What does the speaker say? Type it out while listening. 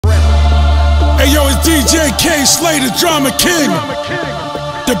Hey yo, it's DJ K, Slay the Drama King,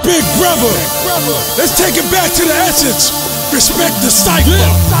 the big brother. Let's take it back to the essence. Respect the Cipher.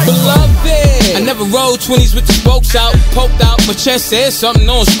 Beloved, I never rode 20s with the spokes out, poked out. My chest said something,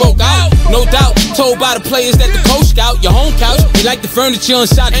 no one spoke out. No doubt, told by the players that the coach scout. Your home couch, they like the furniture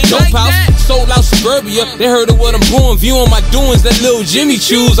inside the dope house. Sold out suburbia, they heard of what I'm doing. Viewing my doings, that little Jimmy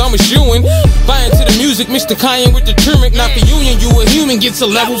choose, I'm eschewing. Buying to the music, Mr. Kanye with the turmeric. Not for union, you a human, gets a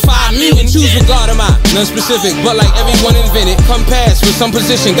level 5 million. Choose what God am I, none specific, but like everyone invented. Come pass with some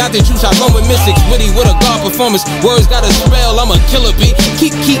position, got the juice, I run with mystics. Witty with a God performance, words got a spell. I'm a killer beat.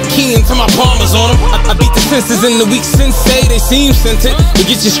 Keep keying till my palmers on them. I beat the senses in the weak sensei. They seem scented, but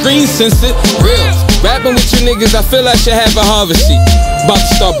get your screen censored. Real. Rapping with you niggas, I feel I should have a harvest seat. About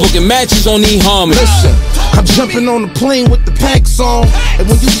to start booking matches on eHarmony. Listen, I'm jumping on the plane with the packs on, and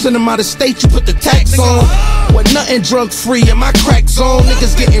when you send them out of state, you put the tax on. What nothing drug free in my crack zone.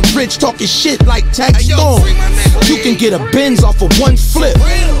 Niggas getting rich, talking shit like tax storm. You can get a Benz off of one flip.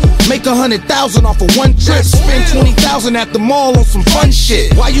 Make 100,000 off of one trip. Spend 20,000 at the mall on some fun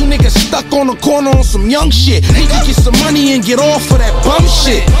shit. Why you niggas stuck on the corner on some young shit? Need to get some money and get off for that bum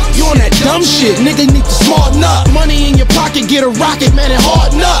shit. You on that dumb shit, nigga need to smarten up. Money in your pocket, get a rocket, man, and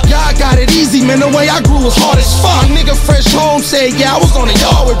harden up. Y'all got it easy, man, the way I grew was hard as fuck. My nigga fresh home said, yeah, I was on the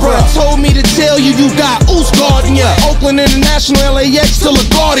yard with bruh. Told me to tell you, you got Oos guarding ya. Oakland International, LAX till a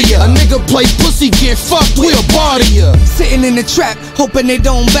guard of ya. A nigga play pussy, get fucked, we'll body ya. Sitting in the trap, hoping they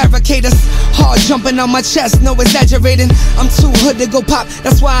don't barricade us. Hard jumping on my chest, no exaggerating. I'm too hood to go pop,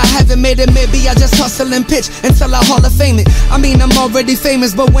 that's why I haven't made it. Maybe I just hustle and pitch until I Hall of Fame it. I mean, I'm already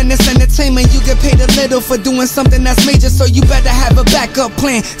famous, but when it's entertainment, you get paid a little for doing something that's major. So you better have a backup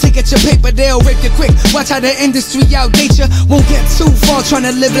plan. Take it your paper, they'll rape you quick. Watch how the industry outdate you. Won't get too far trying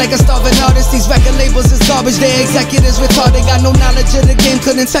to live like a starving artist. These record labels is garbage, their executives retarded. Got no knowledge of the game,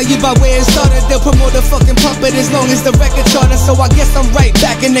 couldn't tell you about where it started. They'll promote a fucking puppet as long as the record charter. So I guess I'm right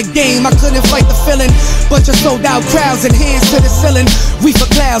back in the game. I couldn't fight the feeling. Bunch of sold out crowds and hands to the ceiling. Reefer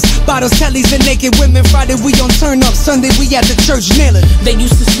clouds, bottles, tellies, and naked women. Friday we on turn up, Sunday we at the church kneeling. They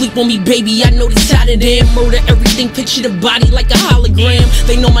used to sleep on me, baby, I know they tired of them. Murder everything, picture the body like a hologram.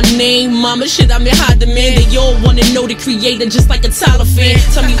 They know my name, mama, shit, I'm in high demand. They all wanna know the creator just like a Tyler fan.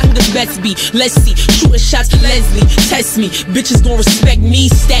 Tell me who the best be, let's see. Shooting shots, Leslie, test me. Bitches gon' respect me.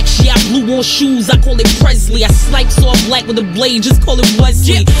 Stack shit, I blue on shoes, I call it Presley. I snipes all black with a blade, just call it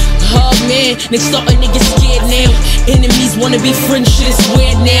Wesley. Oh man, they starting to get scared now. Enemies wanna be friends, shit is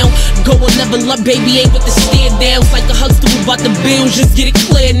weird now. Go and level up, baby, ain't with the stare downs. Like a huckster about the bills, just get it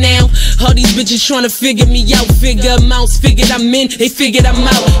clear now. All these bitches trying to figure me out. Figure amounts, figured I'm in, they figured I'm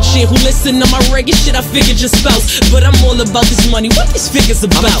out. Shit, who listen to my reggae shit, I figured your spouse. But I'm all about this money, what these figures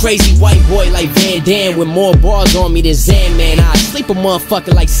about? I'm a crazy white boy like Van Damme with more bars on me than Zan, man. I sleep a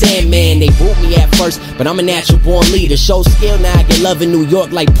motherfucker like Sandman. They booed me at first, but I'm a natural born leader. Show skill, now I get love in New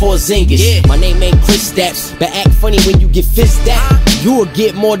York like Porzingis. Yeah. My name ain't Chris Stapps, but act funny when you get fist at. You'll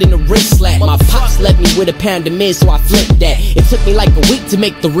get more than a wrist slap. My pops left me with a pound of mid, so I flipped that. It took me like a week to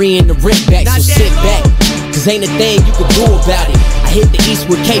make the re and the rip back, so sit back, cause ain't a thing you can do about it. I hit the east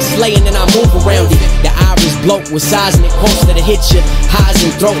with K slaying and I move around it. The Irish bloke with seismic pulse that'll hit you highs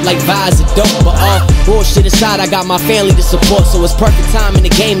and throat like vines of dope. But bullshit aside, I got my family to support, so it's perfect time and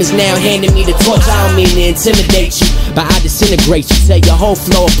the game is now handing me the torch. I don't mean to intimidate you, but I disintegrate you. Tear your whole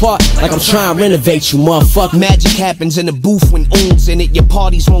flow apart like I'm trying to renovate you, motherfucker. Magic happens in the booth when oons in it. Your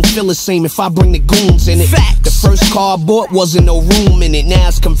parties won't feel the same if I bring the goons in it. Facts. The first car I bought wasn't no room in it. Now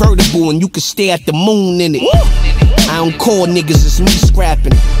it's convertible and you can stare at the moon in it. I don't call niggas, it's me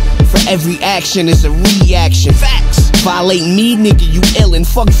scrapping. For every action is a reaction. Facts. Violate me, nigga, you illin'.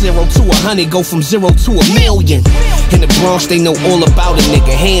 Fuck 0 to 100, go from 0 to a million. In the Bronx, they know all about a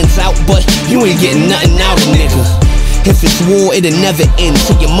nigga. Hands out, but you ain't getting nothing out of nigga. If it's war, it'll never end.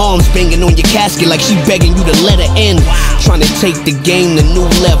 Till your mom's banging on your casket like she begging you to let her in. Trying to take the game to new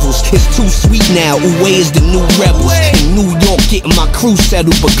levels. It's too sweet now, Uwe is the new rebels. In New York, getting my crew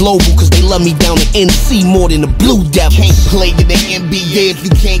settled, but global, cause they love me down in NC more than the Blue Devils. Can't play in the NBA if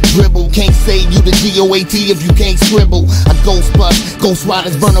you can't dribble. Can't say you the GOAT if you can't scribble. I ghost bust, ghost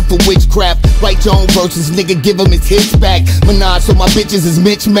riders burn up for witchcraft. Write your own verses, nigga, give him his hits back. Menage, so my bitches is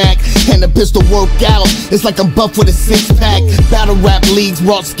Mitch Mac. And the pistol work out, it's like I'm buff with a six-pack. Battle rap leagues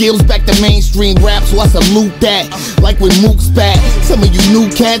brought skills back to mainstream rap, so I salute that. Like when Mook's back, some of you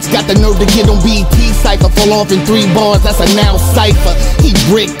new cats got the nerve to get on BT Cipher. Fall off in 3 bars, that's a now cipher. He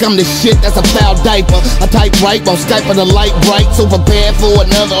brick, I'm the shit, that's a foul diaper. I type right on Skype for the light bright, so prepare for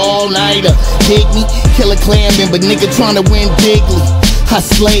another all-nighter. Dig me, kill a clan member, nigga tryna win bigly. I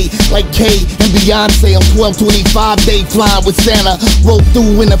slay like K and Beyonce on 1225 day flying with Santa. Roll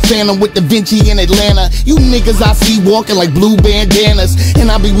through in a Phantom with Da Vinci in Atlanta. You niggas I see walking like blue bandanas, and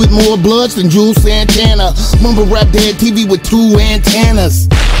I be with more bloods than Jules Santana. Mumble rap dead TV with 2 antennas.